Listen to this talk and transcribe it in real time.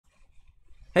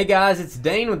Hey guys, it's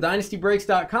Dane with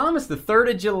DynastyBreaks.com. It's the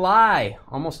 3rd of July,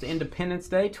 almost Independence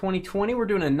Day 2020. We're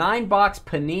doing a 9-box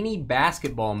Panini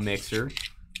basketball mixer,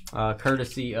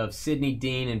 courtesy of Sidney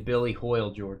Dean and Billy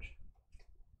Hoyle, George.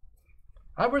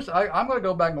 I'm going to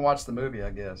go back and watch the movie,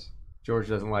 I guess. George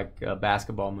doesn't like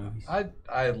basketball movies.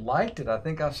 I liked it. I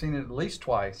think I've seen it at least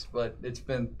twice, but it's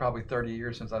been probably 30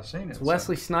 years since I've seen it. It's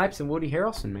Wesley Snipes and Woody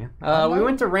Harrelson, man. We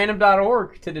went to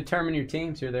random.org to determine your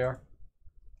teams. Here they are.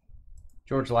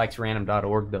 George likes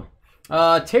random.org,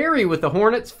 though. Terry with the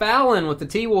Hornets. Fallon with the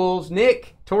T-Wolves.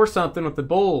 Nick tore something with the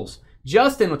Bulls.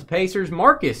 Justin with the Pacers.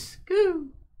 Marcus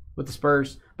with the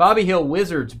Spurs. Bobby Hill,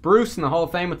 Wizards. Bruce in the Hall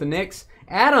of Fame with the Knicks.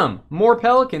 Adam, more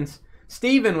Pelicans.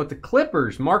 Steven with the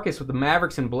Clippers. Marcus with the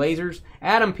Mavericks and Blazers.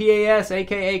 Adam PAS,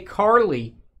 a.k.a.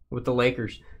 Carly, with the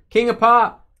Lakers. King of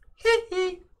Pop.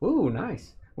 Ooh,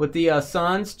 nice. With the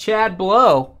Suns. Chad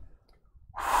Blow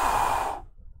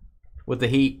with the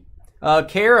Heat.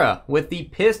 Kara with the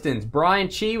Pistons. Brian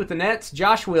Chi with the Nets.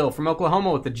 Josh Will from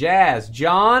Oklahoma with the Jazz.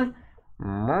 John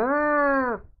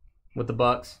with the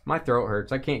Bucks. My throat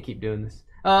hurts. I can't keep doing this.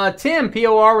 Tim,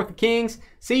 POR with the Kings.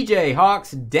 CJ, Hawks.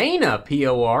 Dana,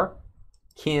 POR.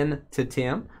 Kin to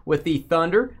Tim with the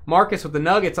Thunder. Marcus with the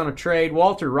Nuggets on a trade.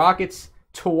 Walter, Rockets.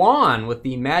 Tawan with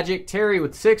the Magic. Terry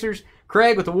with the Sixers.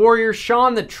 Craig with the Warriors.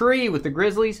 Sean the Tree with the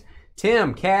Grizzlies.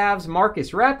 Tim, Cavs.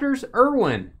 Marcus, Raptors.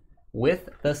 Irwin with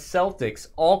the Celtics.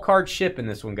 All cards ship in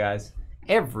this one, guys.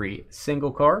 Every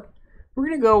single card. We're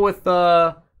going to go with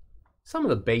some of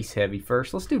the base heavy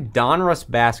first. Let's do Donruss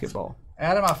basketball.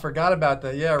 Adam, I forgot about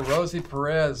that. Yeah, Rosie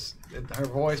Perez, her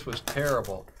voice was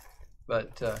terrible.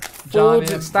 But John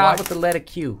M. Start with the letter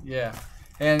Q. Yeah.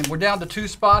 And we're down to 2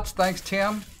 spots. Thanks,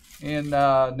 Tim, in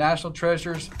National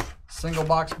Treasures single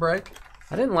box break.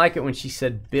 I didn't like it when she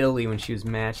said Billy when she was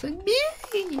matched. Like,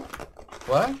 Billy.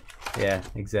 What? Yeah,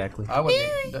 exactly. I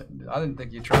didn't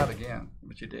think you tried again,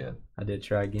 but you did. I did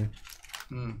try again.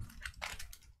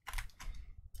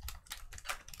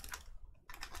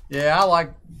 Yeah,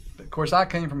 of course, I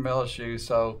came from LSU,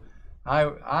 so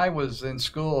I was in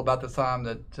school about the time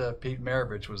that Pete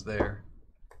Maravich was there.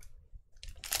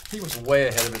 He was way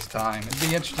ahead of his time. It'd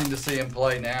be interesting to see him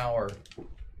play now or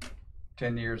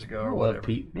 10 years ago or whatever.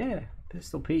 Pete. Yeah,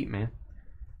 Pistol Pete, man.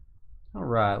 All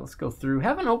right, let's go through.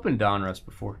 Haven't opened Donruss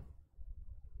before.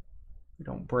 We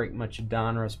don't break much of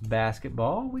Donruss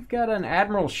basketball. We've got an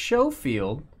Admiral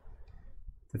Schofield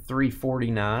to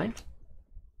 349.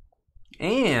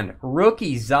 And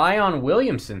rookie Zion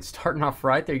Williamson starting off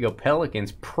right. There you go,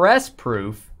 Pelicans. Press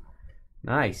proof.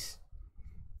 Nice.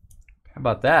 How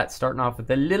about that? Starting off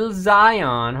with a little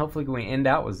Zion. Hopefully we end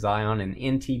out with Zion and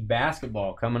NT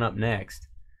basketball coming up next.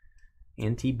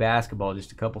 NT basketball,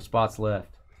 just a couple spots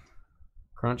left.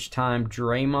 Crunch time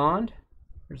Draymond.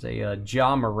 There's a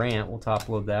Ja Morant. We'll top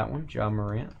load that one. Ja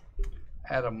Morant.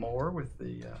 Adam Moore with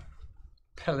the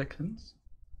Pelicans.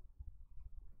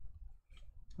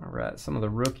 All right, some of the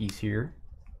rookies here.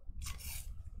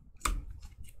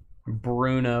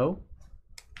 Bruno.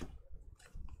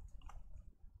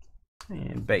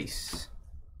 And base.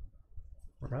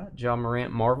 All right, Ja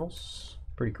Morant Marvels.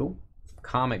 Pretty cool.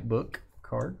 Comic book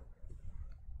card.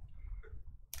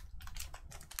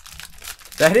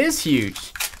 That is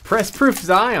huge. Press proof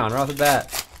Zion right off the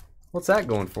bat. What's that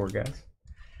going for, guys?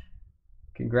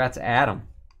 Congrats, Adam.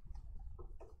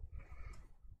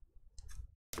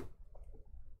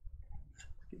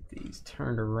 Get these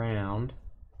turned around.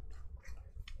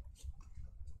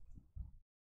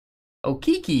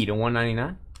 Okiki to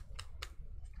 199.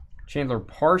 Chandler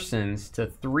Parsons to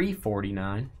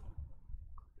 349.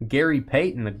 Gary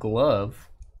Payton, the glove.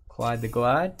 Clyde the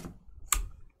Glide.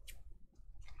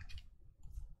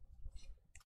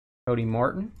 Cody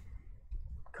Martin.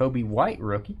 Kobe White,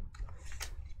 rookie.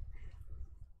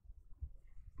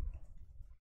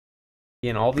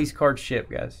 Again, all these cards ship,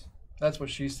 guys. That's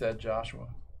what she said, Joshua.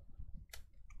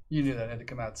 You knew that had to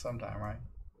come out sometime, right?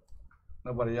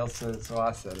 Nobody else said it, so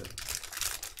I said it.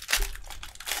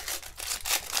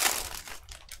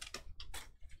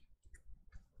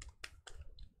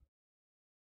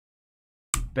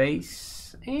 Base.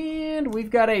 And we've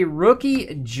got a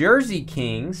rookie Jersey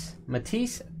Kings,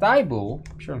 Matisse Thybulle.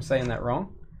 I'm sure I'm saying that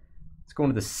wrong. It's going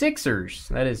to the Sixers.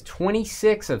 That is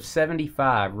 26 of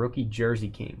 75, rookie Jersey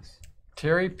Kings.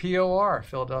 Terry POR,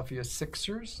 Philadelphia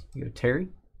Sixers. You go, Terry.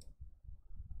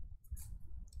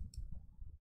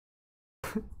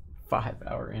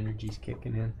 5-hour energy's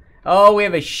kicking in. Oh, we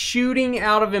have a shooting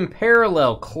out of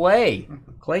Imparallel. Clay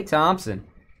Thompson.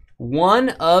 1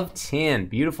 of 10.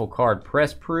 Beautiful card.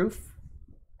 Press proof.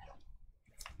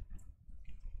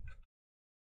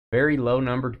 Very low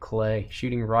numbered Clay.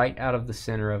 Shooting right out of the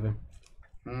center of him.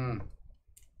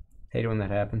 Hate it when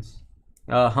that happens.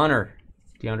 Hunter.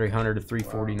 DeAndre Hunter to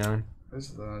 349. Wow. This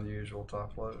is an unusual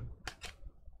top load.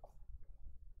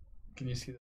 Can you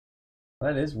see that?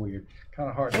 That is weird. Kind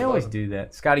of hard. They always do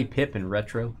that. Scottie Pippen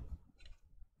retro.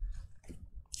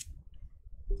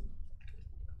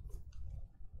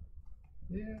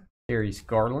 Yeah. Darius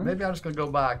Garland. Maybe I'm just gonna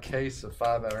go buy a case of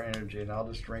 5 Hour Energy and I'll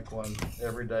just drink one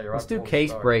every day. Right. Let's do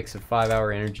case breaks of 5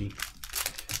 Hour Energy.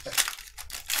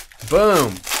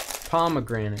 Boom.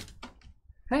 Pomegranate.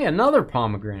 Hey, another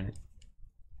pomegranate.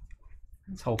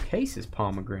 This whole case is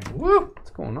pomegranate. Woo!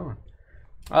 What's going on?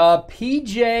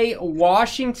 PJ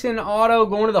Washington auto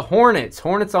going to the Hornets.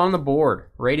 Hornets on the board.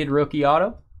 Rated rookie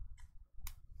auto.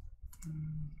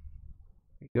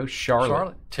 There you go,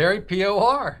 Charlotte. Terry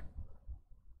POR.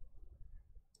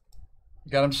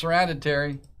 You got him surrounded,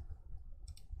 Terry.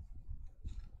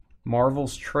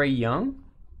 Marvel's Trey Young.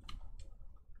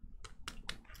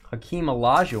 Hakeem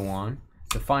Olajuwon.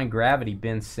 Defying Gravity,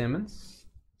 Ben Simmons.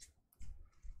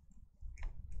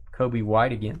 Kobe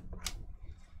White again.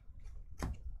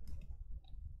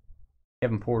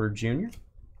 Kevin Porter Jr.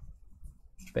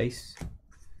 Base.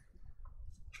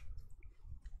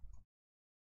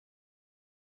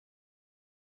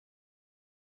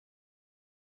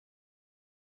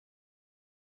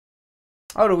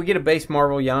 Oh, do we get a base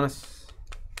Marvel Giannis?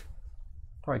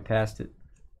 Probably passed it.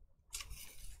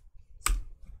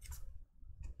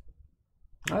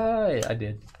 I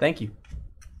did. Thank you.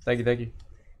 Thank you, thank you.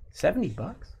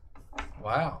 $70?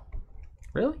 Wow.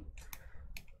 Really?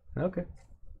 Okay.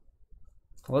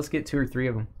 Well, let's get 2 or 3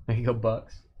 of them. There you go,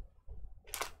 Bucks.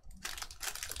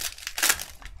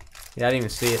 Yeah, I didn't even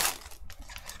see it.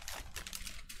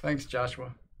 Thanks,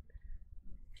 Joshua.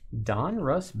 Don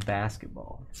Russ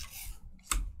basketball.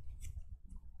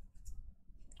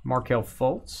 Markelle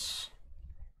Fultz.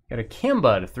 Got a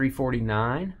Kemba to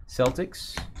 349.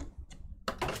 Celtics.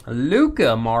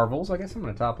 Luka Marvels. I guess I'm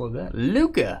going to top load that.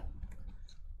 Luka.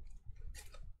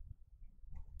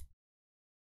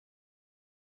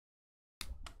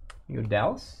 You go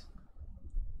Dallas.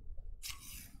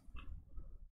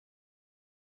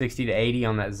 60 to 80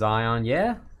 on that Zion.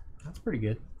 Yeah, that's pretty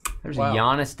good. There's a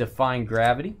Giannis Defying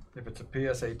Gravity. If it's a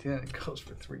PSA 10, it goes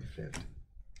for $350.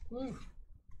 Woo.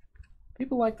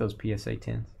 People like those PSA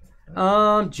 10s.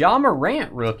 Ja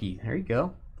Morant rookie. There you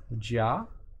go. Ja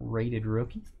rated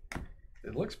rookie.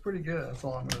 It looks pretty good. That's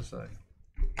all I'm going to say.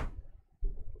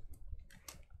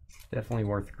 Definitely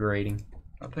worth grading.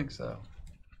 I think so.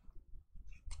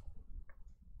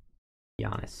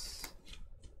 Giannis.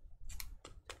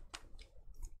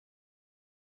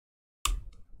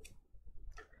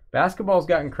 Basketball's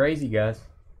gotten crazy, guys.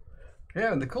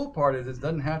 Yeah, and the cool part is it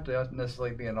doesn't have to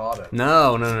necessarily be an auto.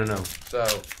 No. So,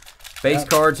 base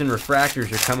cards and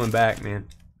refractors are coming back, man.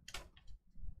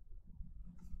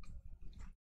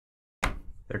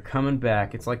 They're coming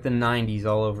back. It's like the 90s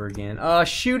all over again.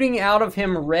 Shooting out of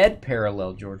him red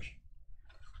parallel, George.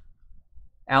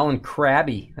 Alan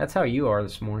Krabby. That's how you are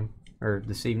this morning. Or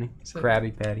this evening.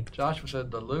 Krabby Patty. Joshua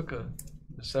said the Luka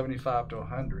is 75 to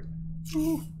 100.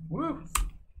 Woo. Woo.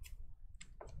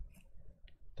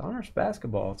 Donruss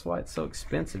basketball. That's why it's so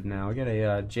expensive now. I got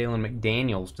a Jalen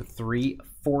McDaniels to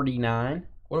 349.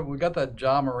 Well, we got that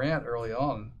Ja Morant early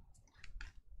on.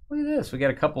 Look at this. We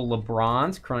got a couple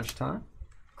LeBrons. Crunch time.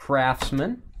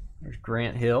 Craftsman. There's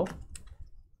Grant Hill.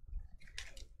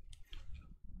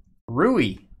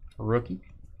 Rui. A rookie.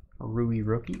 A Rui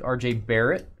rookie. RJ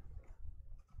Barrett.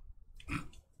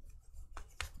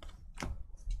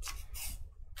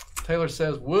 Taylor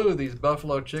says, woo, these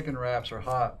buffalo chicken wraps are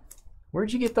hot.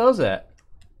 Where'd you get those at?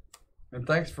 And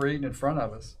thanks for eating in front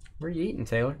of us. Where are you eating,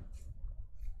 Taylor?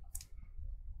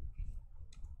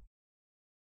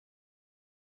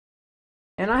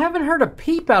 And I haven't heard a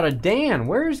peep out of Dan.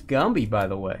 Where's Gumby, by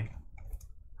the way?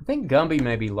 I think Gumby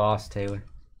may be lost, Taylor.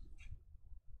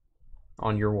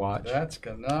 On your watch. That's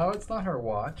good. No, it's not her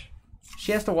watch.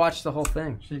 She has to watch the whole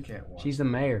thing. She can't watch. She's the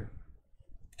mayor.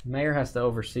 The mayor has to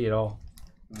oversee it all.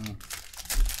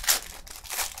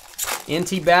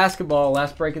 NT basketball,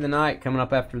 last break of the night, coming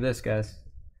up after this, guys.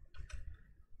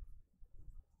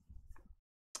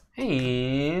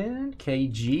 And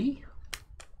KG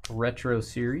retro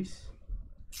series.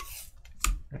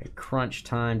 Got a crunch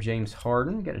time James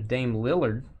Harden. Got a Dame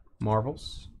Lillard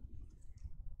Marvels.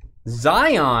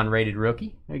 Zion rated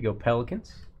rookie. There you go,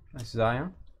 Pelicans. Nice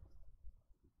Zion.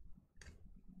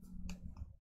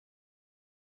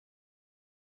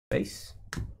 Base.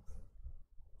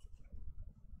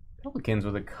 Pelicans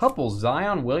with a couple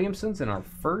Zion Williamsons in our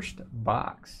first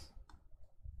box.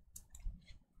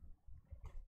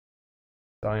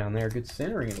 Zion there, good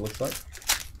centering it looks like.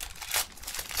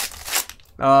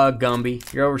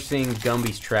 Gumby. You're overseeing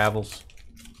Gumby's travels.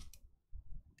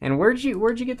 And where'd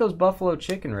you get those buffalo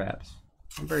chicken wraps?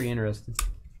 I'm very interested.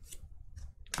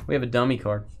 We have a dummy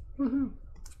card. Woohoo!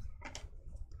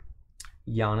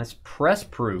 Giannis press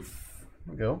proof.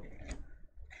 There we go.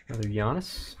 Another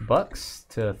Giannis. Bucks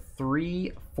to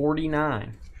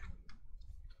 349.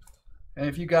 And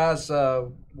if you guys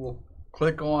will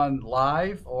click on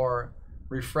live or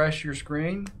refresh your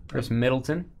screen. Chris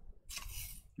Middleton.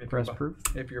 Press proof.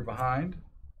 If you're behind,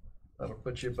 that'll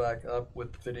put you back up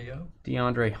with the video.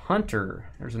 DeAndre Hunter.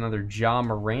 There's another Ja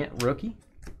Morant rookie.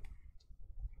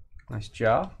 Nice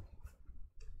Ja.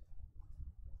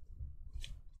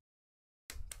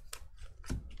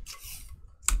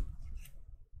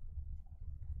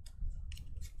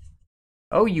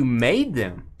 Oh, you made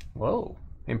them. Whoa.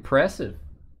 Impressive.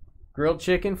 Grilled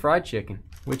chicken, fried chicken.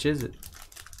 Which is it?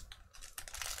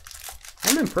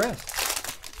 I'm impressed.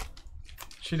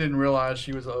 She didn't realize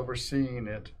she was overseeing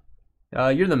it.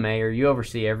 You're the mayor. You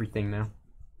oversee everything now.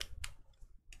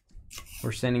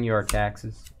 We're sending you our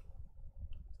taxes.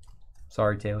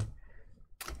 Sorry, Taylor.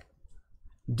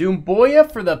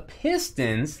 Doomboya for the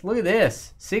Pistons. Look at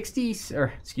this.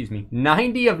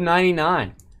 90 of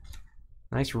 99.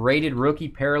 Nice rated rookie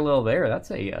parallel there.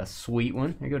 That's a sweet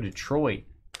one. There you go, Detroit.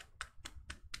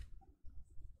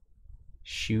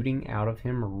 Shooting out of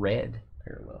him red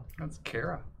parallel. That's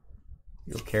Kara.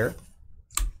 You go, Kara.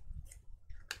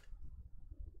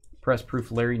 Press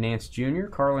proof Larry Nance Jr.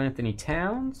 Karl Anthony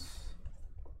Towns.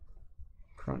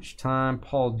 Crunch time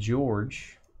Paul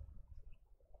George.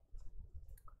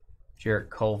 Jarrett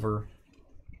Culver.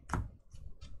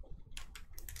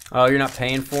 Oh, you're not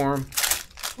paying for him?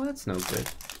 Well, that's no good.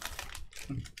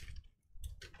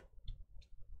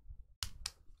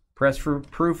 Press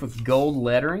proof with gold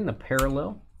lettering, the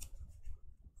parallel.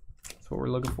 That's what we're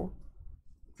looking for.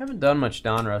 Haven't done much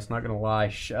Donruss, not going to lie.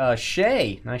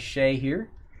 Shea. Nice Shea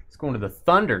here. It's going to the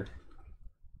Thunder.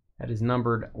 That is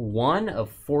numbered 1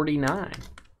 of 49.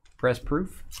 Press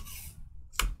proof.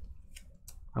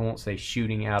 I won't say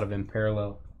shooting out of him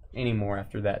parallel anymore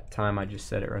after that time I just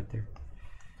said it right there.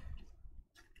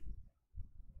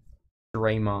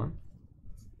 Draymond.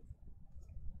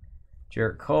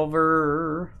 Jarrett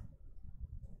Culver.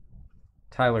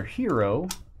 Tyler Hero.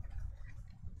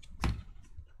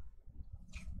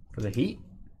 For the Heat.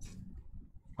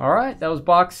 All right, that was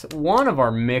box 1 of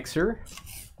our mixer.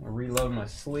 I'll reload my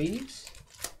sleeves.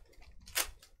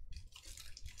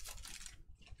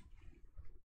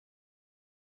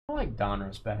 I like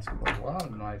Donruss basketball. A lot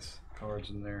of nice cards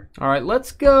in there. All right,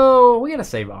 let's go. We gotta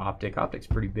save Optic. Optic's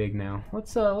pretty big now.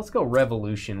 Let's go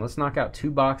Revolution. Let's knock out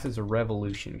 2 boxes of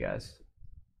Revolution, guys.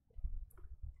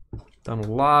 Done a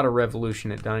lot of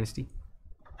Revolution at Dynasty.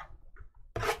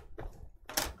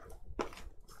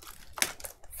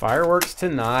 Fireworks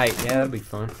tonight. Yeah, that'll be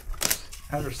fun.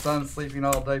 Had her son sleeping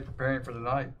all day preparing for the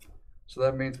night. So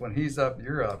that means when he's up,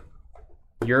 you're up.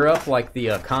 You're up like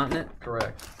the continent?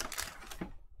 Correct.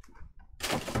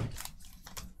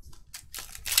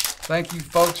 Thank you,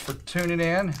 folks, for tuning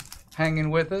in,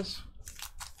 hanging with us,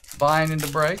 buying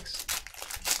into breaks.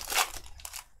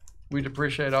 We'd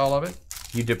appreciate all of it.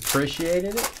 You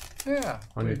depreciated it? Yeah.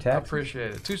 On your taxes?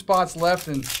 Appreciate it. 2 spots left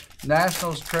in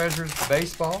Nationals Treasures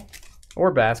baseball. Or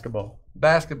basketball.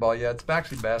 Basketball, yeah. It's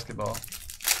actually basketball.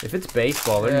 If it's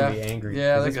baseball, they're going to be angry.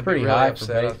 Yeah, they it's could pretty be really high upset,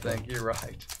 for baseball. I think. You're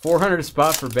right. 400 a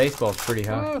spot for baseball is pretty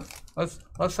high. Let's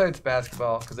say it's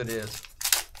basketball, because it is.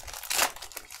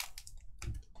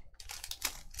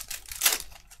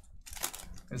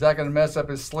 Is that going to mess up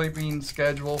his sleeping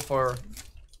schedule for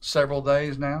several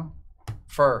days now?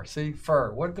 Fur. See?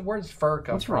 Fur. Where does fur come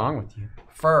from? What's wrong with you?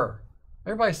 Fur.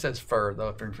 Everybody says fur, though,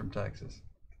 if they're from Texas.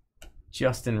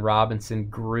 Justin Robinson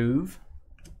groove.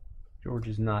 George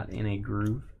is not in a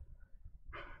groove.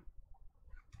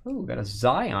 Oh, got a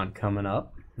Zion coming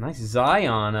up. Nice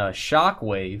Zion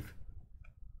Shockwave.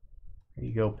 There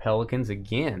you go, Pelicans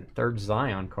again. 3rd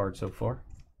Zion card so far.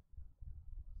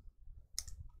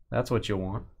 That's what you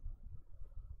want.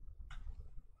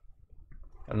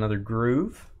 Got another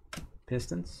groove.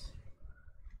 Pistons.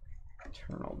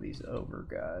 Turn all these over,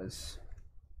 guys.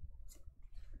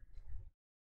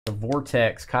 The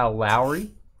Vortex, Kyle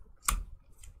Lowry.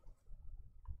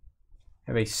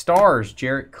 Have a Stars,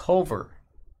 Jarrett Culver.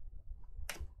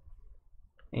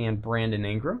 And Brandon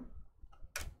Ingram.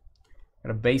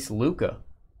 Got a base Luka.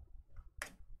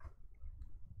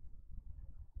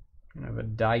 I have a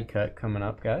die cut coming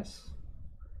up, guys.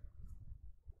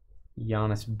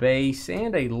 Giannis base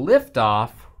and a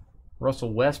liftoff.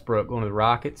 Russell Westbrook going to the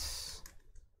Rockets.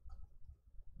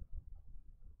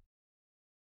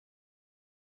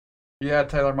 Yeah,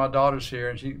 Taylor, my daughter's here,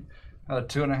 and A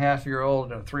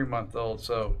 2.5-year-old and a 3-month-old.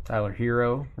 So Tyler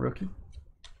Hero, rookie.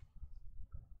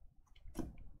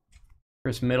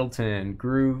 Chris Middleton,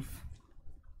 Groove.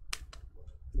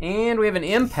 And we have an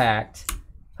impact.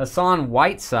 Hassan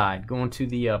Whiteside going to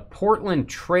the Portland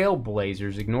Trail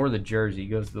Blazers. Ignore the jersey.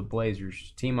 Goes to the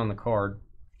Blazers. Team on the card.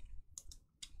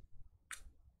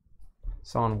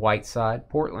 Hassan Whiteside,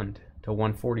 Portland to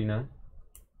 149.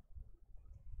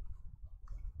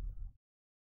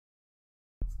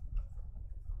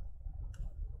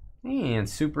 And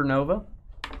Supernova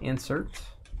insert.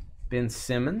 Ben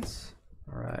Simmons.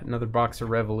 All right, another box of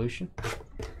Revolution.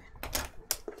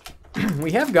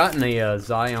 We have gotten a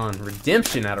Zion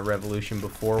Redemption out of Revolution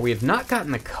before. We have not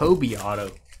gotten the Kobe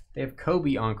auto. They have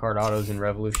Kobe on-card autos in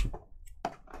Revolution.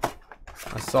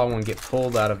 I saw one get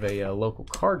pulled out of a local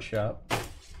card shop.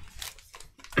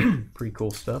 Pretty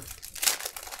cool stuff.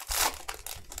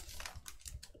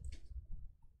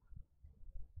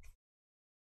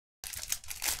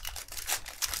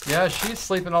 yeah, she's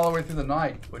sleeping all the way through the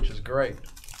night, which is great.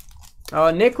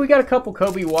 Nick, we got a couple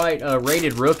Kobe White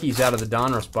rated rookies out of the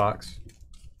Donruss box.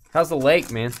 How's the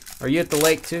lake, man? Are you at the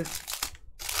lake too?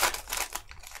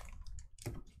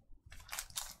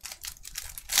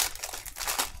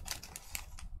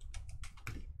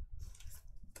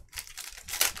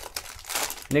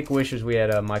 Nick wishes we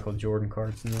had Michael Jordan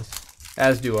cards in this.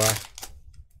 As do I.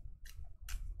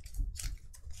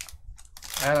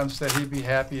 Adam said he'd be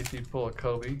happy if you pull a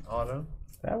Kobe auto.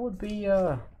 That would be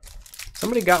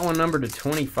somebody got one numbered to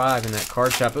 25 in that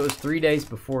card shop. It was 3 days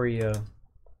before he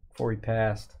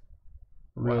passed.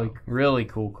 Really, Wow. really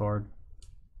cool card.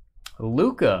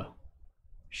 Luka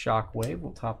Shockwave.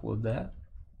 We'll top load that.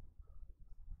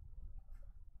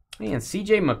 Man,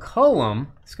 CJ McCollum.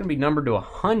 It's going to be numbered to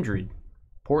 100.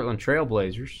 Portland Trail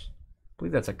Blazers. I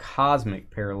believe that's a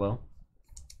cosmic parallel.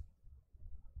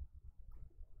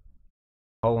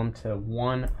 McCollum to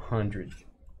 100.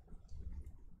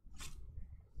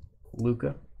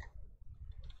 Luka.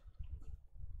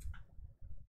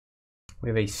 We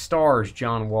have a Stars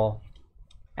John Wall.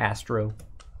 Astro.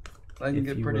 They can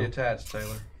get you pretty will. attached,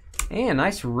 Taylor. And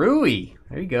nice Rui.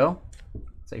 There you go.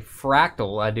 It's a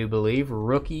fractal, I do believe.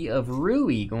 Rookie of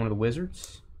Rui going to the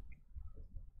Wizards.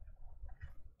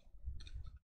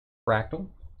 Fractal.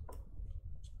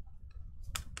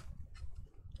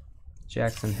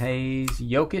 Jackson Hayes.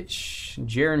 Jokic.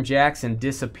 Jaren Jackson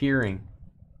disappearing.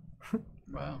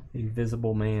 Wow.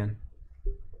 Invisible Man.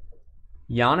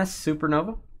 Giannis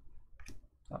Supernova.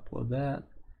 Upload that.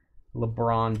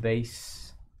 LeBron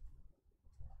base.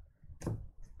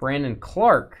 Brandon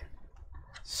Clark.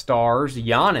 Stars.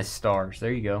 Giannis stars.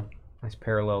 There you go. Nice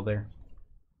parallel there.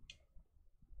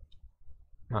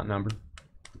 Not numbered.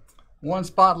 One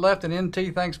spot left in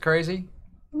NT. Thanks, Crazy.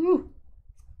 Woo.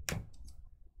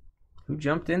 Who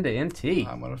jumped into NT?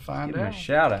 I'm going to find Give him a out.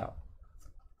 shout out.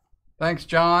 Thanks,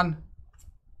 John.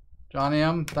 John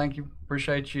M., thank you.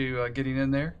 Appreciate you getting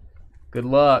in there. Good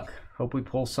luck. Hope we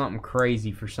pull something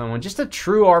crazy for someone. Just a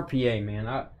true RPA, man.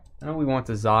 I know we want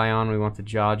the Zion, we want the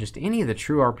Ja. Just any of the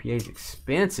true RPAs.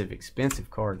 Expensive, expensive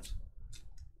cards.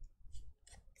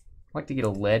 I'd like to get a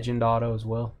Legend auto as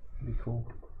well. That'd be cool.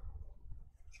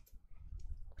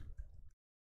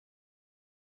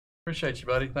 Appreciate you,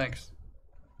 buddy. Thanks.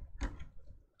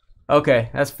 Okay,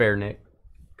 that's fair, Nick.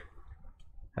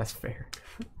 That's fair.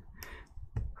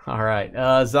 All right,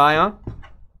 Zion.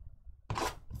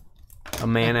 A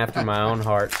man after my own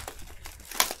heart.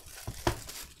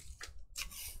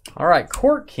 All right,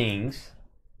 Court Kings.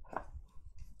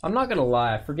 I'm not going to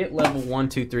lie. I forget level 1,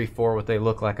 2, 3, 4 what they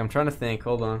look like. I'm trying to think.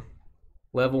 Hold on.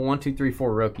 Level 1, 2, 3,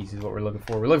 4 rookies is what we're looking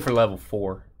for. We're looking for level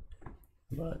 4.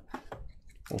 But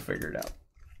we'll figure it out.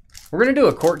 We're going to do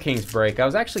a Court Kings break. I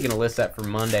was actually going to list that for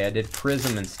Monday. I did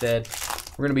Prism instead.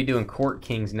 We're going to be doing Court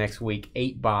Kings next week.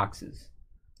 8 boxes.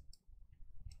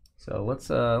 So let's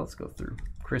go through.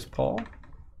 Chris Paul.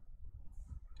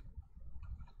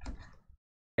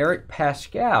 Eric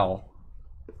Pascal.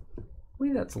 I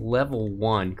believe that's level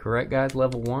 1. Correct, guys?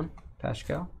 Level 1.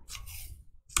 Pascal.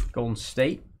 Golden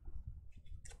State.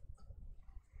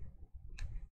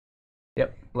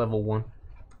 Yep, level 1.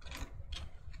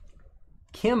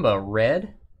 Kimba,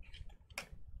 red.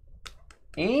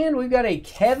 And we've got a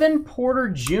Kevin Porter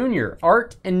Jr.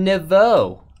 Art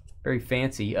Nouveau. Very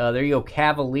fancy. There you go,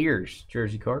 Cavaliers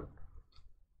jersey card.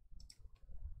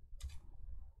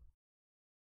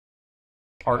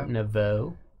 Art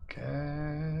Nouveau.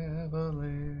 Cavaliers.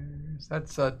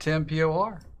 That's Tim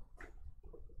POR.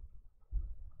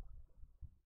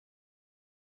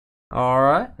 All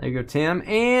right, there you go, Tim.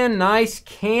 And nice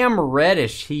Cam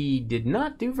Reddish. He did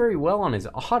not do very well on his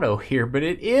auto here, but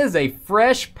it is a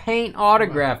fresh paint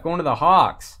autograph going to the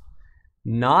Hawks.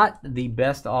 Not the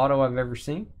best auto I've ever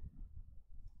seen.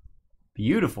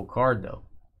 Beautiful card, though.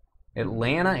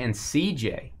 Atlanta and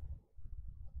CJ.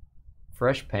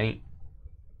 Fresh paint.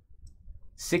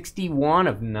 61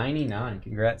 of 99.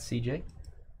 Congrats, CJ.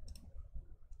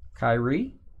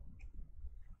 Kyrie.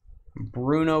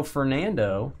 Bruno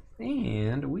Fernando.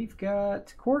 And we've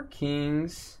got Court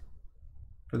Kings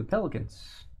for the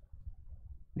Pelicans.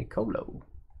 Nicolo.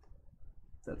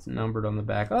 That's numbered on the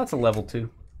back. Oh, that's a level 2.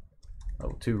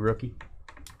 Level 2 rookie.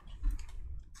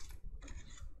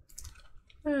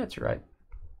 That's right.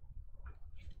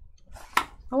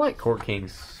 I like Court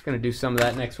Kings. Going to do some of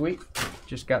that next week.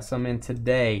 Just got some in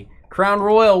today. Crown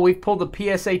Royal, we've pulled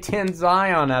the PSA 10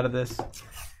 Zion out of this.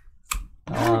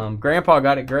 Grandpa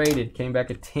got it graded. Came back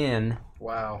a 10.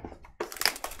 Wow.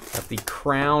 Got the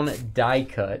Crown die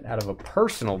cut out of a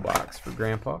personal box for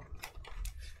Grandpa.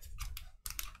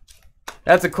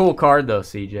 That's a cool card, though,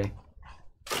 CJ.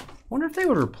 Wonder if they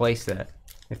would replace that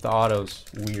if the auto's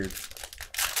weird.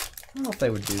 I don't know if they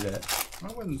would do that.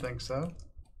 I wouldn't think so.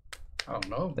 I don't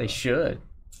know. They should.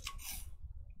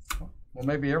 Well,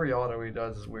 maybe every auto he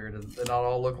does is weird. They not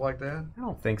all look like that? I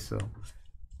don't think so.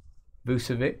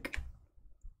 Vucevic.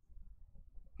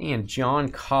 And John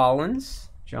Collins.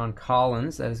 John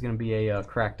Collins. That is going to be a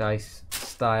cracked ice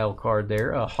style card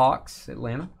there. Hawks,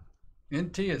 Atlanta.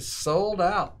 NT is sold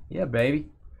out. Yeah, baby.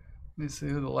 Let me see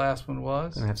who the last one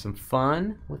was. Gonna have some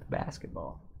fun with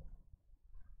basketball.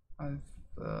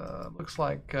 Looks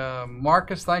like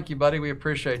Marcus. Thank you, buddy. We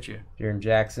appreciate you. Jaren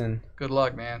Jackson. Good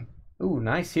luck, man. Ooh,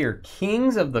 nice here.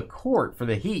 Kings of the Court for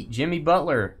the Heat. Jimmy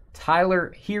Butler,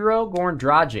 Tyler Hero, Goran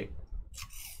Dragic.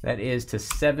 That is to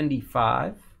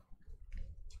 75.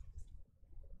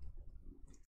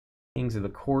 Kings of the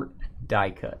Court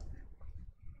die cut.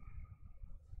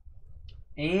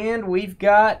 And we've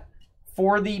got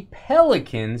for the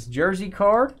Pelicans jersey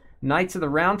card, Knights of the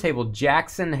Round Table,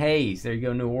 Jackson Hayes. There you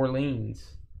go, New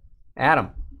Orleans. Adam.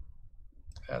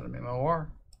 Adam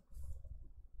M.O.R.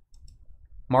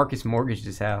 Marcus mortgaged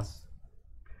his house.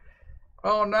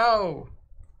 Oh, no.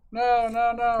 No,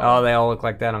 no, no. Oh, they all look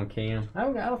like that on Cam. I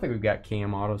don't think we've got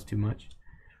Cam autos too much.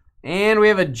 And we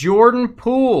have a Jordan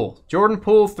Poole. Jordan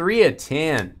Poole, 3 of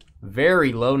 10.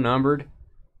 Very low numbered.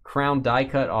 Crown die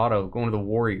cut auto going to the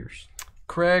Warriors.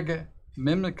 Craig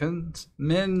Mimikins.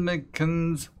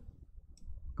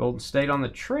 Golden State on the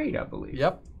trade, I believe.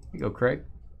 Yep. Here you go, Craig.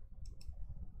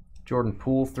 Jordan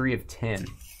Poole, 3 of 10.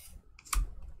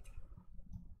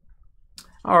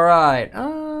 All right.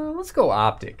 Let's go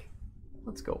Optic.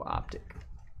 Let's go Optic.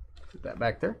 Put that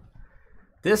back there.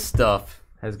 This stuff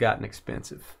has gotten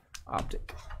expensive.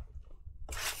 Optic.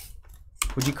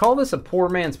 Would you call this a poor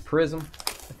man's prism?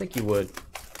 I think you would.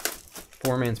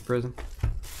 Poor man's prism.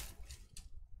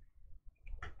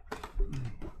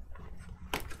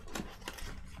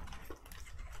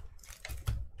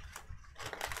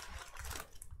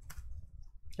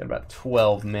 Got about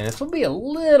 12 minutes. We'll be a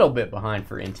little bit behind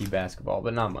for NT basketball,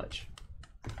 but not much.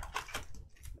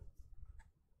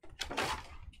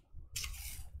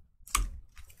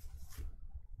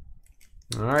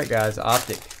 All right, guys.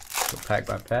 Optic. Go pack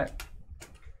by pack.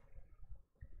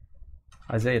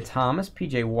 Isaiah Thomas,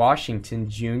 PJ Washington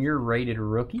Jr., rated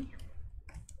rookie.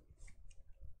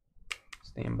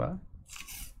 Stand by.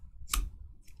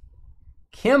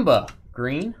 Kemba,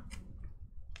 green.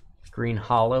 Green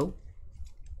hollow.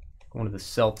 Going to the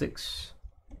Celtics.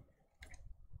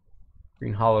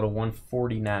 Green hollow to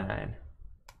 149.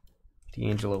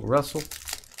 D'Angelo Russell.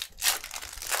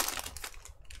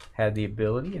 Had the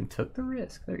ability and took the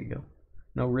risk. There you go.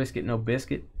 No risk it, no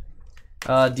biscuit.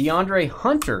 DeAndre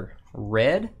Hunter,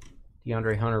 red.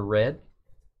 DeAndre Hunter, red.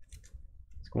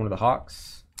 It's going to the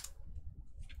Hawks.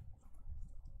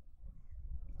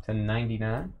 To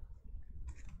 99.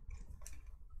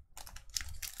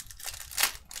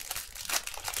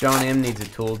 John M. needs a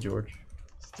tool, George.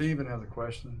 Steven has a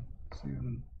question.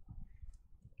 Steven.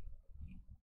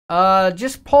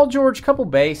 Just Paul George, couple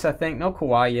base, I think. No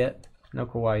Kawhi yet. No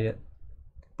Kawhi yet.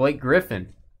 Blake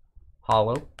Griffin,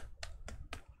 hollow.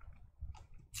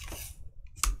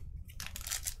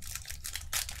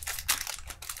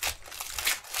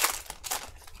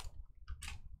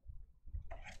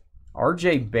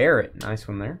 RJ Barrett, nice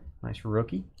one there. Nice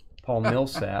rookie. Paul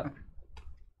Millsap.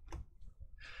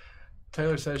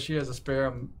 Taylor says she has a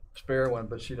spare one,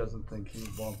 but she doesn't think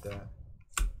he'd want that.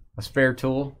 A spare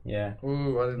tool? Yeah.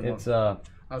 Ooh, I didn't It's want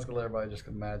I was gonna let everybody just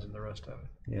imagine the rest of it.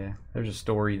 yeah, there's a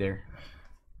story there.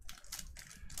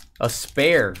 A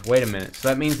spare. Wait a minute. So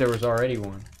that means there was already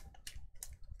one.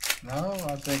 No,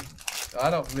 I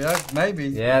don't. Yeah, maybe.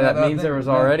 Yeah, that means there was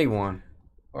already one.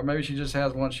 Or maybe she just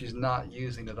has one she's not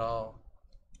using at all.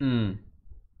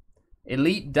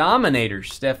 Elite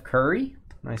Dominators. Steph Curry.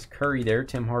 Nice Curry there.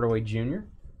 Tim Hardaway Jr.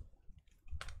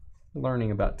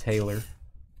 Learning about Taylor.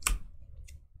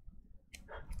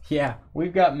 Yeah,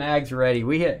 we've got mags ready.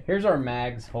 Here's our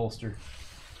mags holster.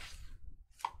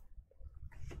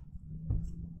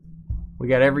 We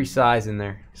got every size in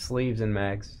there. Sleeves and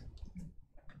mags.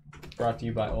 Brought to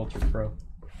you by Ultra Pro.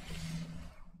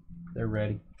 They're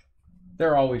ready.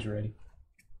 They're always ready.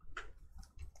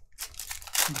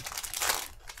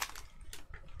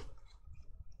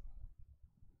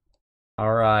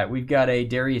 All right, we've got a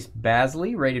Darius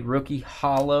Bazley, rated rookie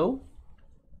hollow.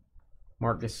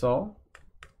 Marc Gasol.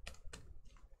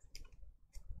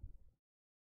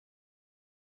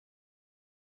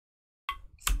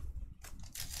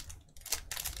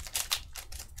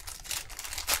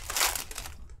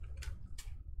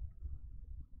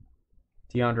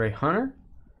 DeAndre Hunter.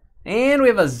 And we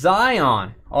have a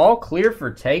Zion. All clear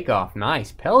for takeoff.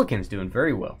 Nice. Pelicans doing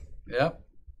very well. Yep.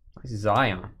 Nice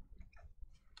Zion.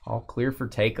 All clear for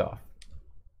takeoff.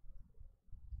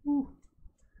 Woo.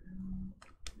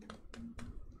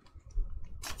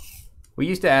 We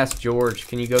used to ask George,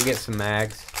 can you go get some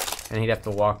mags? And he'd have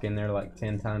to walk in there like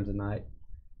 10 times a night.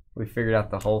 We figured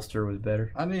out the holster was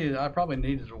better. I probably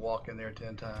needed to walk in there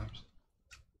 10 times.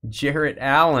 Jarrett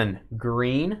Allen,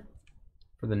 green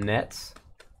for the Nets.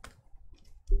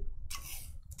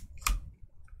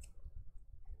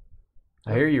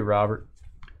 I hear you, Robert.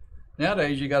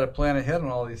 Nowadays, you got to plan ahead on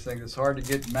all these things. It's hard to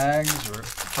get mags or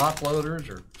top loaders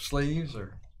or sleeves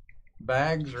or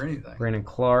bags or anything. Brandon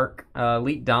Clark,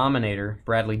 Elite Dominator,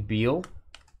 Bradley Beal.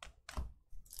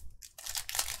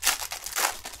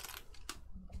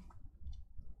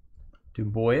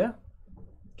 Duboya,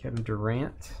 Kevin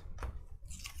Durant.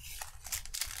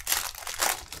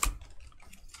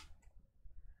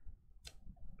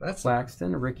 That's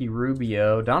Claxton, Ricky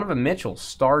Rubio, Donovan Mitchell,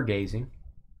 stargazing.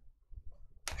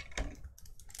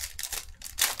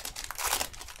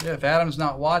 Yeah, if Adam's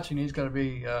not watching, he's going to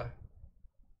be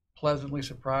pleasantly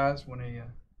surprised when he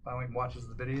finally watches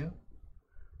the video.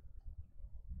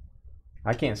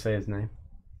 I can't say his name.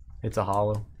 It's a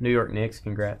hollow. New York Knicks,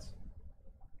 congrats.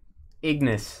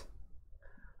 Ignis.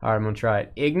 All right, I'm going to try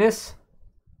it. Ignis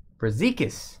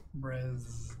Brazdeikis.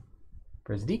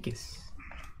 Brazdeikis.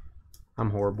 I'm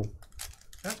horrible.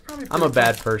 That's probably I'm a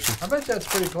bad person. I bet that's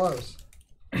pretty close.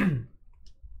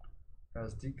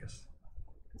 Brazdeikis.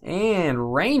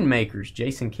 And Rainmakers,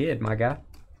 Jason Kidd, my guy.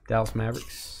 Dallas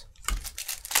Mavericks.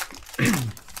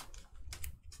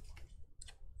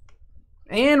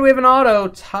 And we have an auto,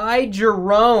 Ty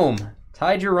Jerome.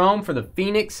 Ty Jerome for the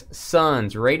Phoenix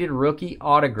Suns. Rated rookie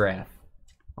autograph.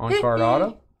 On-card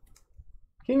auto.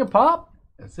 King of Pop.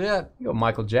 That's it. You go,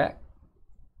 Michael Jack.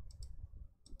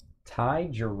 Ty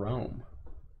Jerome.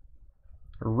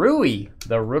 Rui,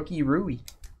 the rookie Rui.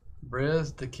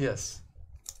 Briz the Kiss.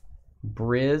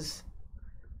 Briz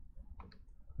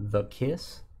the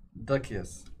Kiss. The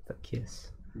Kiss. The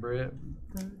Kiss. Briz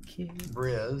The Kiss.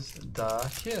 Briz the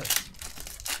Kiss.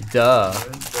 Duh.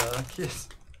 Briz the Kiss.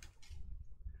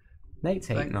 Nate's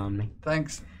hating on me.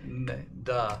 Thanks.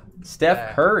 Duh.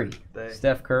 Steph Curry. They.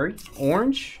 Steph Curry.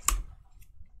 Orange.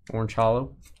 Orange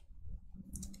hollow.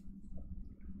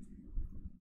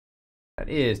 That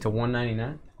is to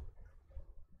 199.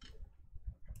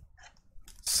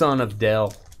 Son of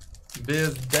Dell.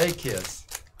 Biz Day Kiss.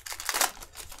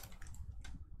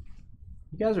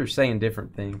 You guys are saying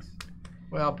different things.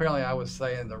 Well, apparently I was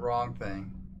saying the wrong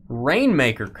thing.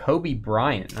 Rainmaker, Kobe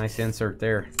Bryant. Nice insert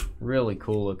there. Really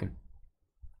cool looking.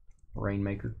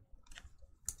 Rainmaker.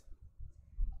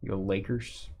 You go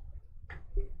Lakers.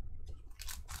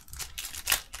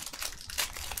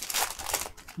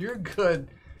 You're good,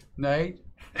 Nate.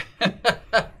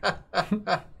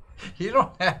 You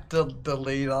don't have to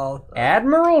delete all.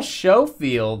 Admiral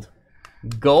Schofield,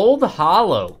 Gold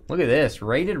Hollow. Look at this.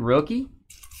 Rated rookie.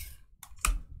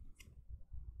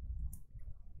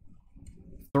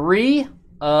 3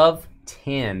 of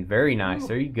 10. Very nice.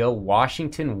 There you go.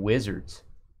 Washington Wizards.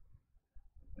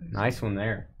 Nice one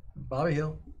there. Bobby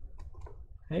Hill.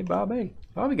 Hey, Bobby.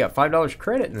 Bobby got $5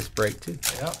 credit in this break, too.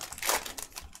 Yep.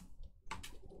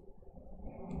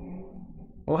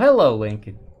 Well, hello,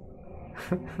 Lincoln.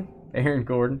 Aaron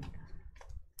Gordon.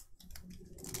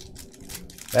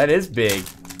 That is big.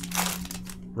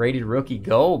 Rated rookie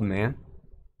gold, man.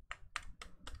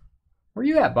 Where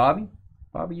you at, Bobby?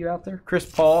 Bobby, you out there? Chris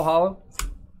Paul, hollow.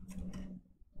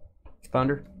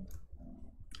 Thunder.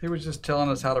 He was just telling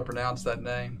us how to pronounce that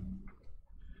name.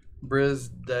 Briz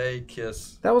Day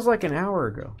Kiss. That was like an hour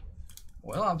ago.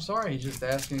 Well, I'm sorry. He's just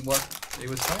asking what he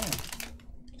was saying.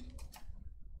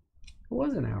 It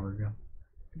was an hour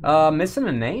ago. Missing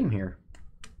a name here.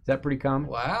 Is that pretty common?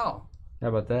 Wow. How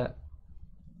about that?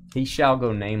 He shall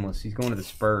go nameless. He's going to the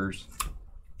Spurs.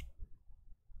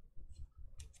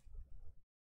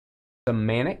 The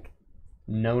Manic.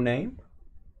 No name.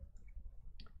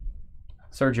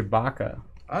 Serge Ibaka.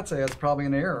 I'd say that's probably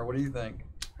an error. What do you think?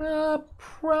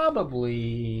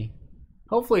 Probably.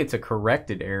 Hopefully it's a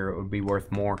corrected error. It would be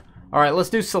worth more. All right, let's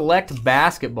do select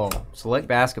basketball. Select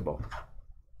basketball.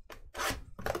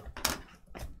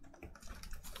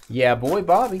 Yeah, boy,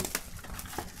 Bobby.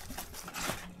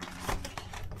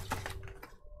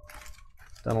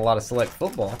 Done a lot of select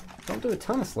football. Don't do a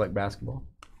ton of select basketball.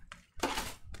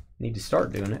 Need to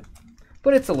start doing it.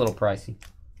 But it's a little pricey.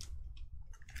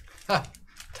 Ha!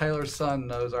 Taylor's son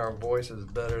knows our voices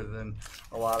better than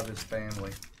a lot of his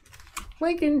family.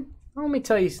 Lincoln, let me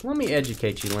tell you, let me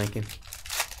educate you, Lincoln.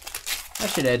 I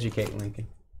should educate Lincoln.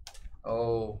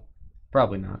 Oh.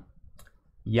 Probably not.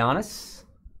 Giannis.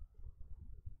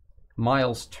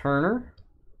 Miles Turner.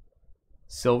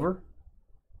 Silver.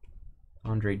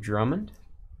 Andre Drummond.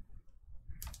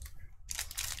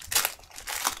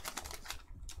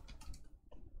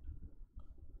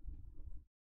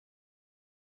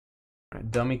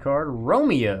 Dummy card,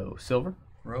 Romeo, silver.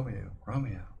 Romeo.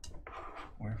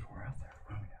 Wherefore out there,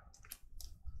 Romeo.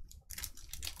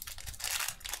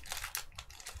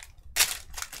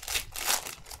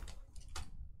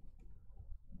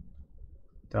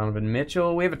 Donovan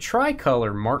Mitchell. We have a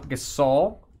tricolor, Mark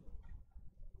Gasol.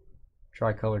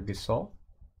 Tricolor Gasol.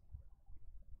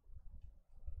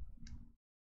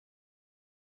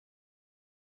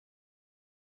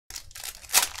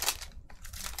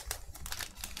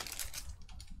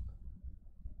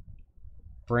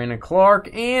 Brandon Clark,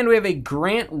 and we have a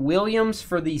Grant Williams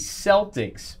for the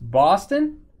Celtics.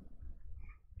 Boston,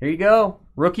 here you go.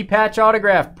 Rookie patch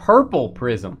autograph, purple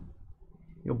prism.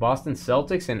 You go Boston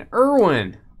Celtics, and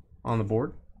Irwin on the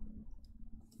board.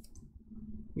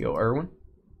 You go Irwin.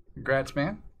 Congrats,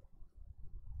 man.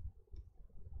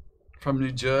 From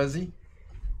New Jersey.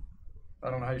 I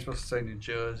don't know how you're supposed to say New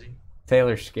Jersey.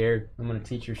 Taylor's scared. I'm going to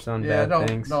teach your son bad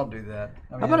things. Don't do that.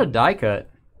 I mean, how about a die cut?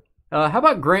 How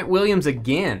about Grant Williams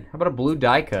again? How about a blue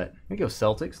die cut? There you go,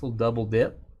 Celtics. A little double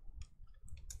dip.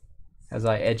 As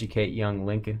I educate young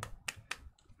Lincoln.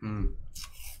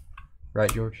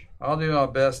 Right, George? I'll do my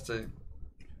best to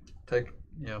take,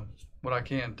 what I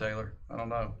can, Taylor. I don't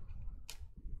know.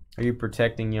 Are you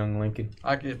protecting young Lincoln?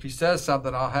 If he says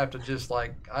something, I'll have to just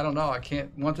I don't know. I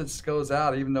can't, once it goes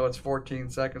out, even though it's 14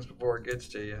 seconds before it gets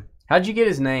to you. How'd you get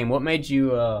his name? What made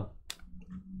you, I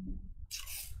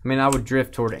would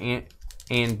drift toward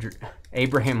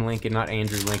Abraham Lincoln, not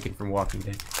Andrew Lincoln from Walking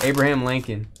Dead. Abraham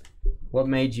Lincoln. What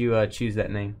made you choose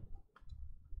that name?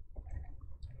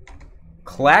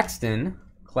 Claxton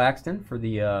for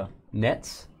the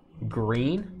Nets.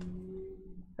 Green.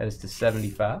 That is to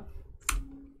 75.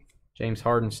 James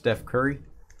Harden, Steph Curry.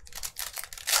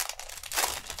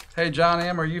 Hey, John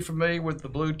M., are you familiar with the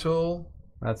blue tool?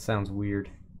 That sounds weird.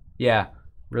 Yeah,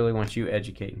 really want you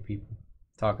educating people.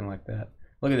 Talking like that.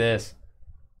 Look at this.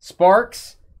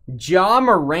 Sparks, Ja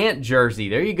Morant jersey.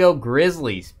 There you go,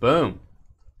 Grizzlies. Boom.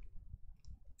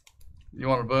 You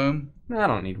want a boom? No, I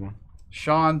don't need one.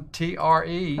 Sean TRE.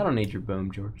 I don't need your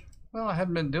boom, George. Well, I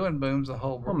haven't been doing booms the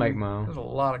whole. I'll make my own. There's a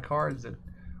lot of cards that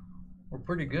were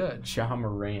pretty good. Ja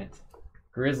Morant.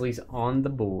 Grizzlies on the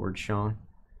board, Sean.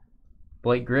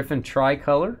 Blake Griffin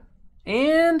tricolor.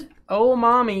 And, oh,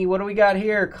 mommy, what do we got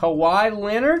here? Kawhi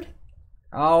Leonard.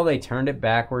 Oh, they turned it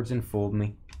backwards and fooled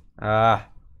me. Ah.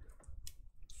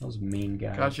 Those mean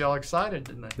guys. Got you all excited,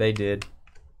 didn't they? They did.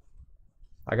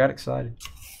 I got excited.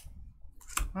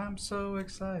 I'm so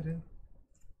excited.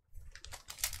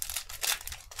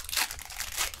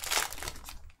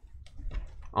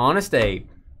 Honest Abe.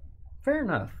 Fair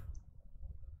enough.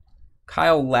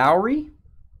 Kyle Lowry.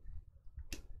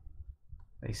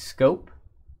 A scope.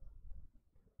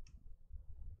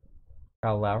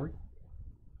 Kyle Lowry.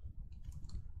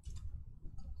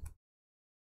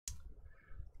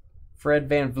 Fred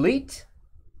VanVleet.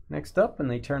 Next up,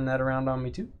 and they turn that around on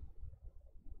me too.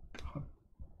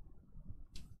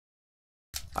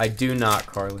 I do not,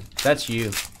 Carly. That's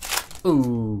you.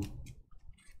 Ooh.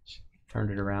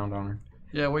 Turned it around on her.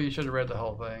 Yeah, well, you should have read the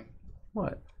whole thing.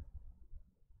 What?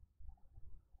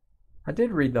 I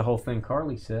did read the whole thing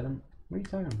Carly said. What are you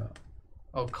talking about?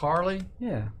 Oh, Carly?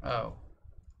 Yeah. Oh.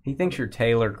 He thinks you're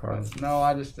Taylor, Carly. No,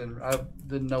 I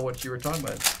didn't know what you were talking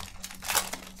about.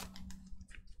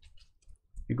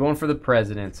 You're going for the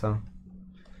presidents, huh?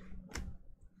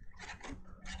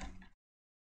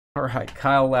 All right,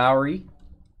 Kyle Lowry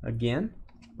again.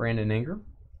 Brandon Ingram.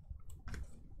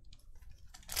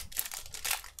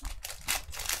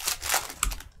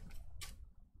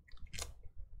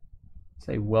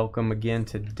 Say welcome again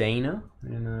to Dana,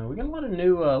 and we got a lot of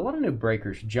new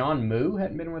breakers. John Moo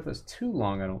hadn't been with us too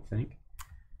long, I don't think.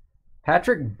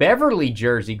 Patrick Beverly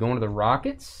jersey going to the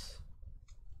Rockets.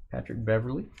 Patrick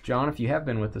Beverly. John, if you have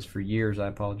been with us for years, I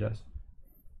apologize.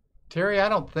 Terry, I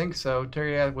don't think so.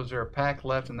 Terry, was there a pack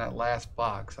left in that last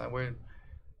box? I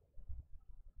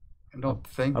don't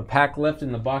think. A pack left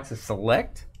in the box of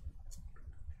Select?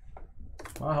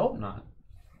 Well, I hope not.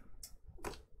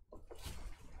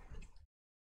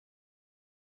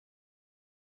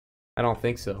 I don't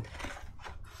think so.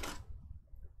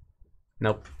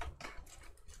 Nope.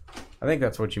 I think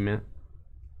that's what you meant.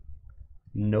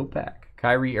 No pack.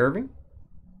 Kyrie Irving.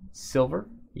 Silver.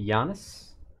 Giannis.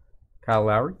 Kyle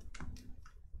Lowry.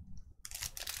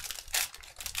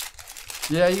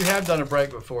 Yeah, you have done a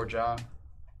break before, John.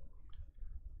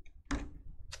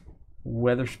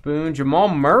 Weatherspoon. Jamal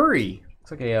Murray.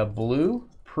 Looks like a blue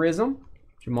prism.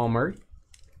 Jamal Murray.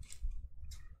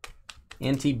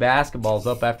 NT basketball's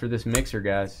up after this mixer,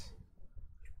 guys.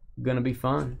 Gonna be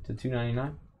fun to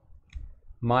 $2.99.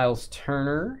 Miles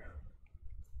Turner,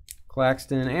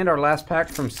 Claxton, and our last pack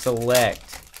from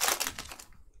Select.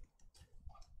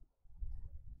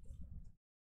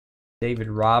 David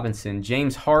Robinson,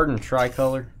 James Harden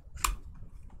tricolor,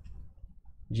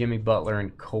 Jimmy Butler,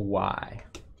 and Kawhi.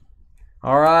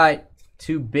 All right,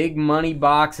 2 big money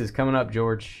boxes coming up,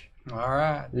 George. All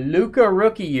right. Luka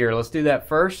rookie year. Let's do that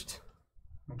first.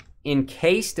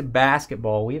 Encased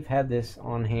basketball. We've had this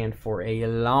on hand for a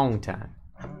long time.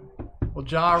 Well,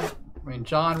 John,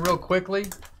 real quickly,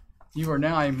 you are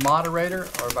now a moderator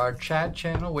of our chat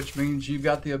channel, which means you've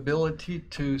got the ability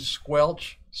to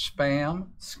squelch spam.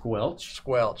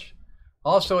 Squelch.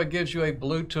 Also, it gives you a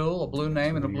blue tool, a blue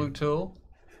name and a blue tool.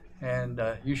 And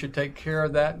you should take care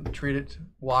of that and treat it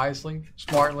wisely,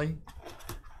 smartly.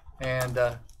 And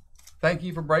thank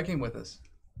you for breaking with us.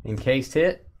 Encased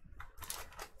hit.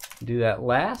 Do that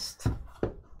last.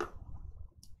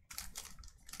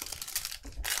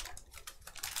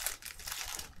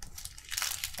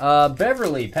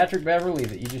 Beverly, Patrick Beverly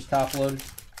that you just top loaded.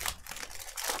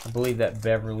 I believe that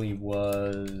Beverly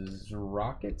was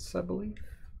Rockets, I believe.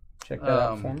 Check that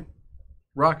out for me.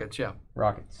 Rockets, yeah.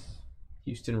 Rockets.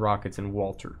 Houston Rockets and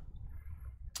Walter.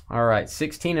 All right,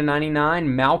 16/99,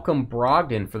 Malcolm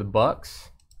Brogdon for the Bucks.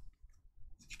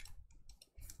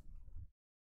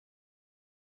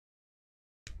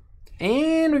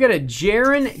 And we got a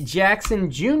Jaren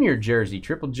Jackson Jr. jersey,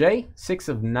 Triple J,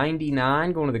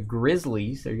 6/99, going to the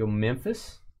Grizzlies. There you go,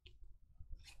 Memphis.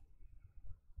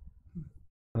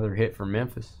 Another hit for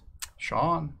Memphis.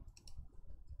 Sean.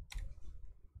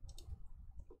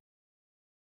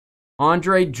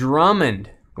 Andre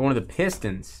Drummond, going to the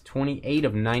Pistons,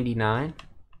 28/99.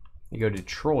 You go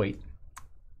Detroit.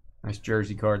 Nice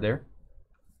jersey card there.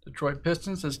 Detroit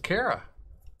Pistons is Kara.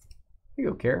 Here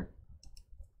you go, Kara.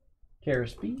 Kara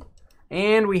Speed.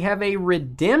 And we have a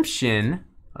redemption,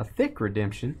 a thick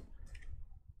redemption.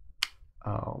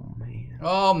 Oh, man.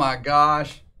 Oh, my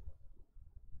gosh.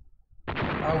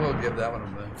 I will give that one a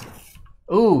minute.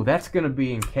 Ooh, that's going to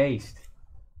be encased.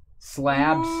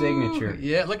 Slab signature.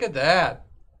 Yeah, look at that.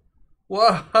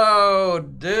 Whoa,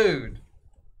 dude.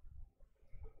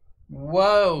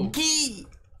 Whoa. Gee.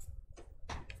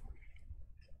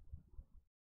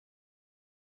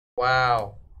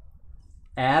 Wow.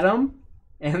 Adam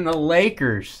and the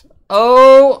Lakers.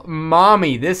 Oh,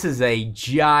 mommy, this is a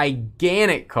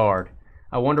gigantic card.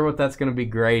 I wonder what that's going to be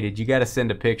graded. You got to send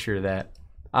a picture of that.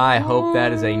 I hope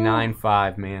that is a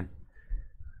 9.5, man.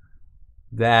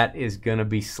 That is going to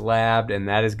be slabbed, and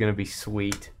that is going to be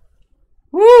sweet.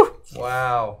 Woo!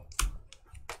 Wow.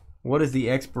 What is the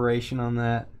expiration on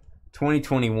that?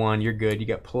 2021. You're good. You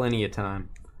got plenty of time.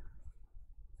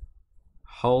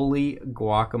 Holy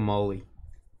guacamole.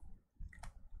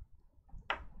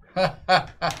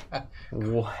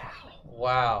 Wow.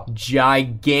 Wow.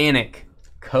 Gigantic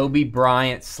Kobe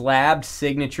Bryant slabbed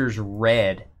signatures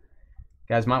red.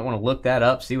 Guys might want to look that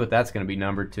up, see what that's going to be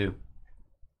numbered to.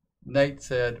 Nate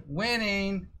said,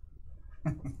 winning.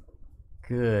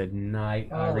 Good night,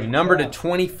 Irie. Number to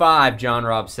 25, John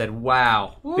Robb said.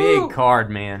 Wow. Woo. Big card,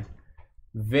 man.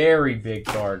 Very big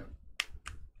card.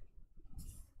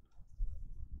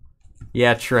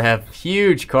 Yeah, Trev.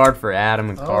 Huge card for Adam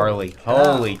and Carly.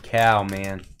 Holy cow,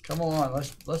 man. Come on,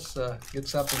 let's get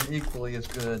something equally as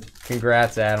good.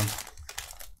 Congrats, Adam.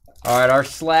 All right, our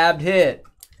slabbed hit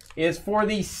is for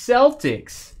the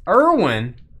Celtics.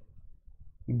 Irwin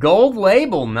Gold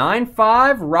label,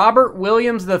 9/5, Robert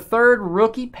Williams III,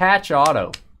 rookie patch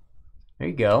auto. There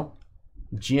you go.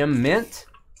 Jim Mint.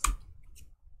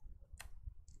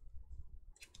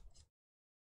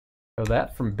 So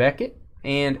that from Beckett.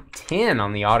 And 10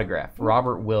 on the autograph,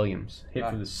 Robert Williams. Hit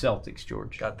for the Celtics,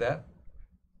 George. Got that.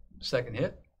 Second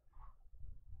hit.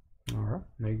 All right,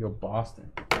 there you go,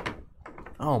 Boston.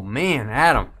 Oh, man,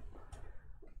 Adam.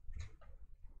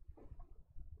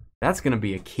 That's going to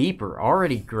be a keeper.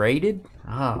 Already graded?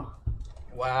 Oh.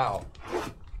 Wow.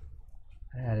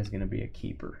 That is going to be a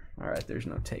keeper. All right, there's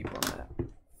no tape on that.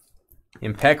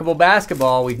 Impeccable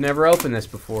basketball. We've never opened this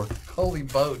before. Holy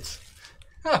boats.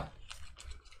 Huh.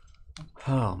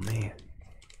 Oh, man.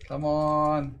 Come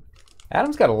on.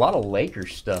 Adam's got a lot of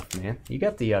Lakers stuff, man. You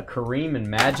got the Kareem and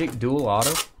Magic dual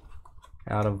auto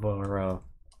out of our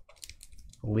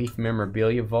Leaf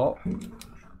memorabilia vault.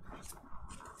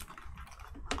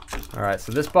 All right,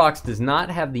 so this box does not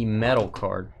have the metal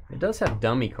card. It does have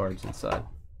dummy cards inside.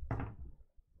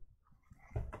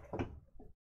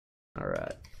 All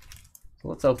right, so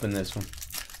let's open this one.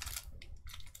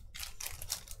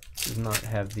 Does not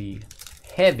have the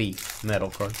heavy metal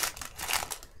card.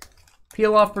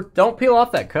 Peel off, don't peel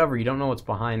off that cover. You don't know what's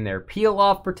behind there. Peel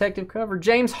off protective cover.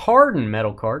 James Harden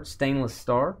metal card, stainless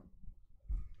star.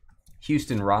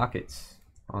 Houston Rockets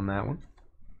on that one.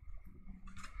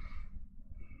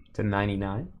 To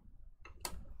 99.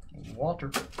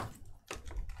 Walter.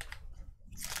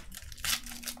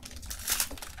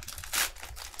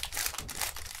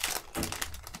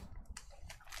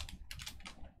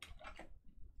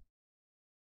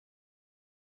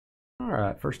 All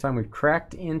right, first time we've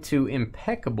cracked into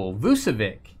Impeccable.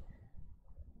 Vucevic.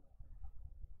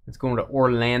 It's going to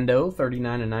Orlando,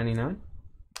 39/99.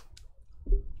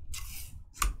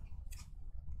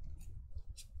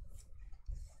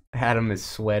 Adam is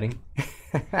sweating.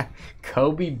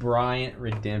 Kobe Bryant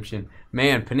redemption.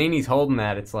 Man, Panini's holding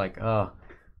that. It's like, oh,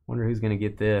 wonder who's going to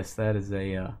get this. That is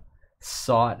a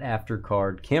sought after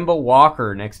card. Kemba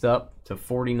Walker next up to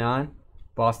 49.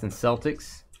 Boston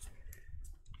Celtics.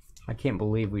 I can't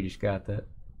believe we just got that.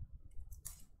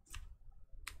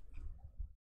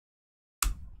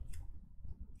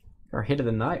 Our hit of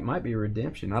the night might be a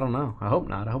redemption. I don't know. I hope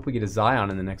not. I hope we get a Zion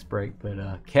in the next break.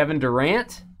 But Kevin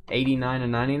Durant,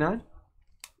 89/99.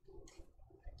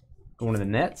 Going to the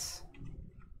Nets.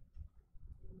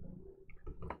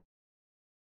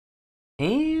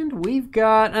 And we've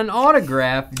got an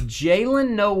autograph. Jalen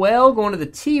Noel going to the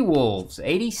T-Wolves.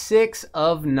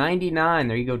 86/99.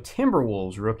 There you go.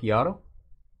 Timberwolves rookie auto.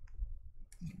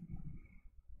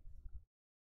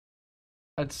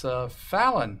 That's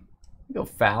Fallon. You go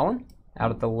Fallon out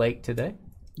at the lake today.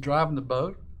 Driving the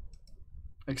boat.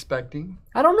 Expecting.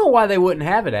 I don't know why they wouldn't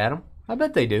have it, Adam. I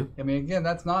bet they do. I mean, again,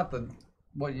 that's not the...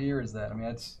 What year is that? I mean,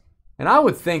 that's... And I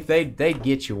would think they'd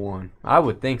get you one. I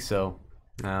would think so.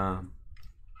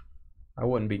 I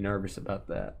wouldn't be nervous about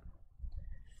that.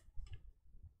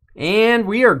 And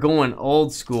we are going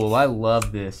old school. I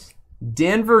love this.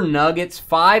 Denver Nuggets,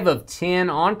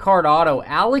 5/10 on-card auto.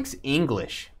 Alex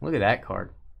English. Look at that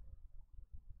card.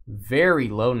 Very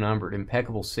low numbered.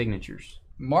 Impeccable signatures.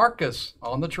 Marcus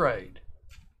on the trade.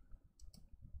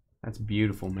 That's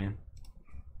beautiful, man.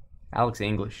 Alex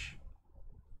English.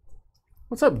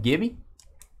 What's up, Gibby?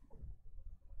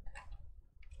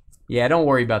 Yeah, don't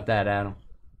worry about that, Adam.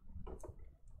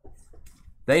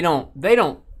 They don't,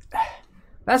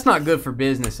 that's not good for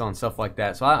business on stuff like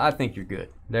that. So I think you're good.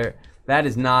 That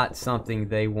is not something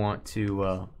they want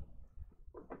to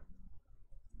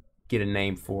get a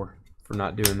name for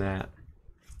not doing that.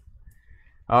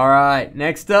 All right,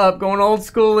 next up, going old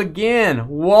school again.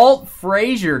 Walt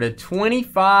Frazier to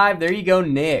 25. There you go,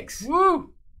 Knicks.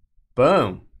 Woo!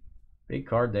 Boom. Big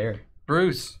card there.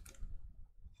 Bruce.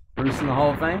 Bruce in the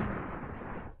Hall of Fame?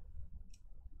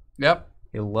 Yep.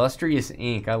 Illustrious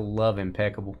ink. I love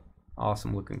Impeccable.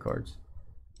 Awesome looking cards.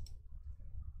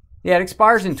 Yeah, it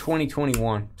expires in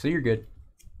 2021, so you're good.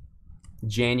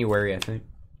 January, I think.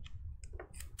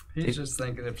 He's just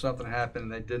thinking if something happened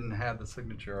and they didn't have the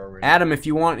signature already. Adam, if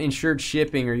you want insured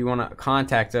shipping or you want to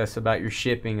contact us about your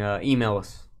shipping, email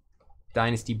us.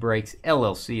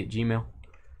 DynastyBreaksLLC@gmail.com.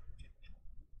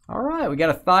 All right, we got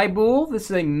a Thibault.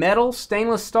 This is a metal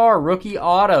stainless star rookie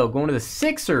auto going to the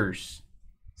Sixers.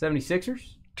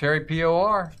 76ers. Terry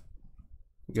POR.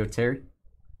 Go, Terry.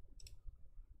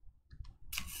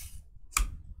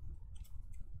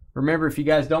 Remember, if you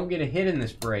guys don't get a hit in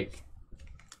this break,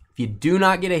 if you do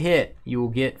not get a hit, you will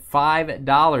get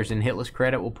 $5 in hitless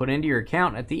credit we'll put into your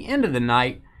account at the end of the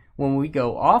night when we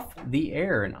go off the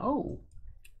air. And, oh,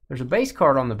 there's a base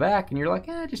card on the back, and you're like,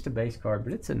 just a base card,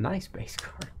 but it's a nice base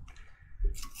card.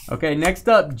 Okay, next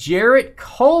up, Jarrett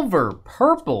Culver,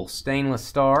 purple stainless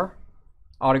star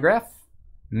autograph,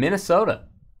 Minnesota.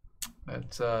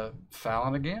 That's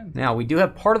Fallon again. Now, we do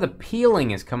have part of the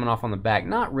peeling is coming off on the back.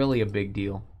 Not really a big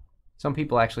deal. Some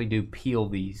people actually do peel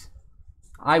these.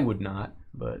 I would not,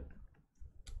 but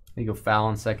there you go,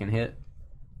 Fallon, second hit.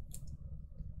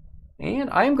 And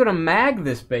I am going to mag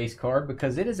this base card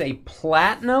because it is a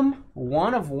platinum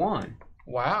 1 of 1.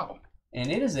 Wow.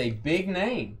 And it is a big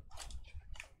name.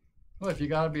 Well, if you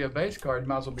got to be a base card, you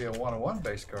might as well be a 1 of 1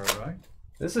 base card, right?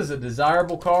 This is a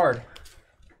desirable card.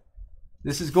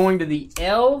 This is going to the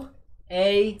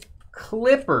L.A.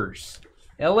 Clippers.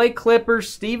 L.A. Clippers,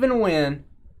 Stephen Wynn.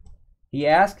 He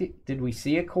asked, did we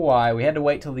see a Kawhi? We had to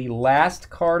wait till the last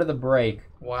card of the break.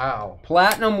 Wow.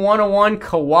 Platinum 101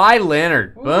 Kawhi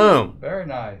Leonard. Ooh, boom. Very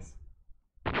nice.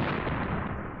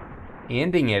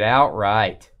 Ending it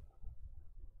outright.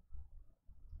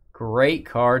 Great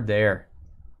card there.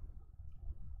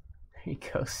 There you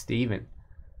go, Steven.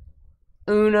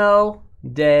 Uno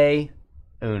de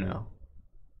uno.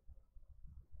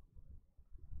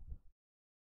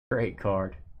 Great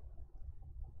card.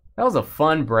 That was a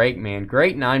fun break, man.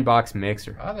 Great 9-box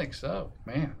mixer. I think so.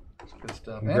 Man, that's good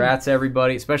stuff. Congrats,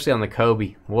 everybody, especially on the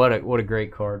Kobe. What a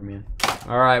great card, man.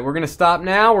 All right, we're going to stop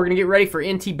now. We're going to get ready for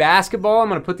NT basketball. I'm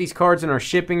going to put these cards in our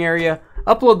shipping area,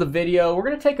 upload the video. We're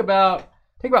going to take about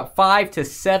 5 to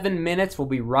 7 minutes. We'll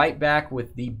be right back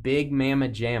with the Big Mama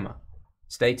Jamma.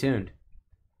 Stay tuned.